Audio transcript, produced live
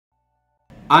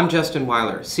I'm Justin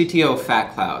Weiler, CTO of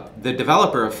FatCloud, the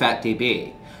developer of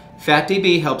FatDB.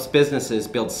 FatDB helps businesses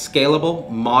build scalable,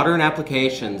 modern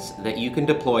applications that you can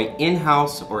deploy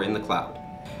in-house or in the cloud.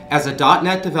 As a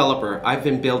 .NET developer, I've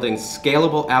been building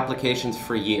scalable applications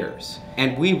for years,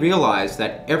 and we realized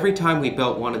that every time we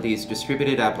built one of these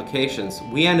distributed applications,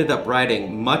 we ended up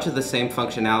writing much of the same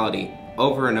functionality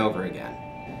over and over again.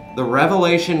 The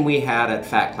revelation we had at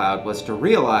FatCloud was to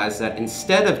realize that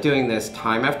instead of doing this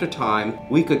time after time,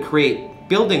 we could create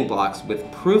building blocks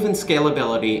with proven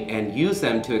scalability and use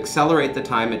them to accelerate the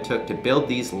time it took to build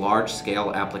these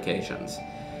large-scale applications.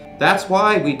 That's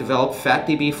why we developed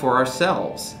FatDB for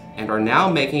ourselves and are now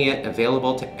making it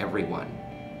available to everyone.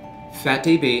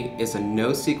 FatDB is a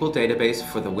NoSQL database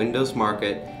for the Windows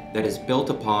market that is built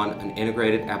upon an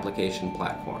integrated application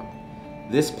platform.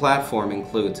 This platform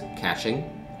includes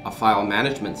caching, a file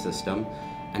management system,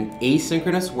 an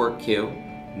asynchronous work queue,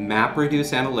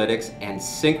 MapReduce analytics, and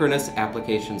synchronous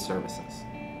application services.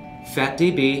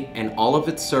 FatDB and all of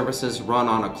its services run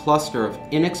on a cluster of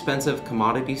inexpensive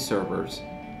commodity servers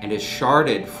and is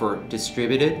sharded for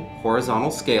distributed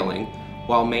horizontal scaling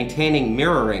while maintaining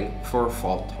mirroring for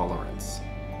fault tolerance.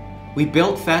 We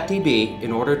built FatDB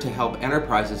in order to help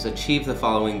enterprises achieve the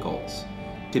following goals: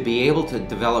 to be able to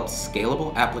develop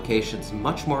scalable applications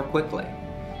much more quickly,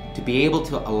 to be able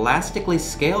to elastically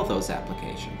scale those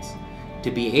applications,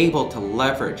 to be able to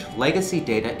leverage legacy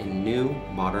data in new,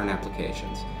 modern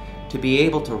applications, to be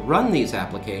able to run these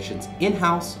applications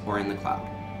in-house or in the cloud.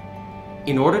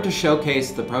 In order to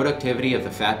showcase the productivity of the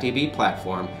FatDB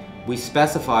platform, we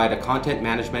specified a content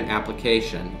management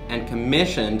application and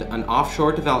commissioned an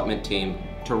offshore development team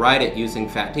to write it using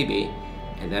FatDB,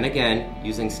 and then again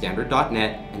using standard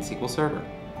 .NET and SQL Server.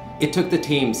 It took the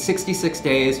team 66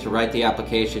 days to write the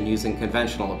application using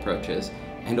conventional approaches,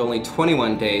 and only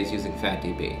 21 days using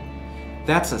FatDB.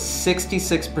 That's a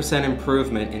 66%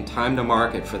 improvement in time to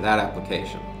market for that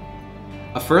application.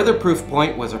 A further proof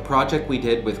point was a project we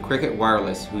did with Cricket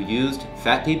Wireless, who used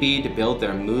FatDB to build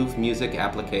their Move Music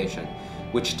application,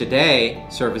 which today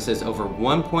services over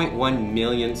 1.1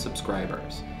 million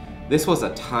subscribers. This was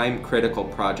a time-critical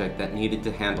project that needed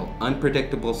to handle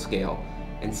unpredictable scale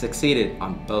and succeeded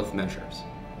on both measures.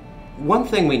 One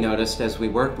thing we noticed as we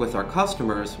worked with our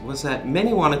customers was that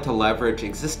many wanted to leverage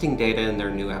existing data in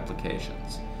their new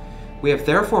applications. We have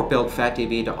therefore built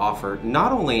FatDB to offer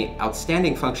not only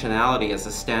outstanding functionality as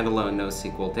a standalone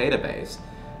NoSQL database,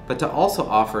 but to also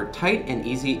offer tight and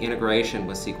easy integration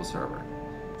with SQL Server.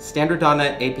 Standard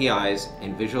 .NET APIs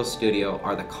and Visual Studio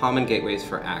are the common gateways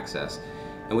for access,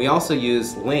 and we also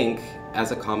use LINQ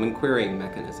as a common querying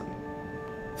mechanism.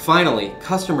 Finally,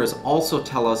 customers also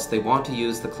tell us they want to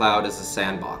use the cloud as a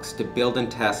sandbox to build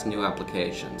and test new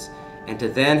applications, and to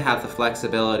then have the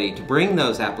flexibility to bring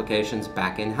those applications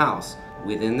back in-house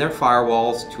within their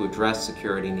firewalls to address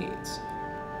security needs.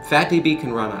 FatDB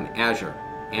can run on Azure,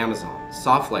 Amazon,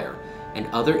 SoftLayer, and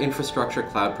other infrastructure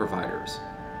cloud providers,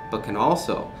 but can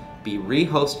also be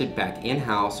re-hosted back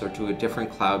in-house or to a different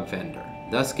cloud vendor,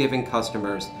 thus giving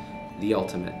customers the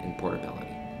ultimate in portability.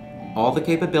 All the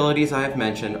capabilities I have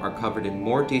mentioned are covered in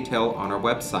more detail on our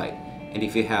website, and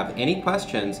if you have any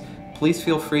questions, please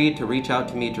feel free to reach out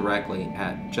to me directly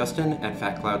at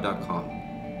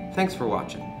justin@fatcloud.com. Thanks for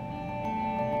watching.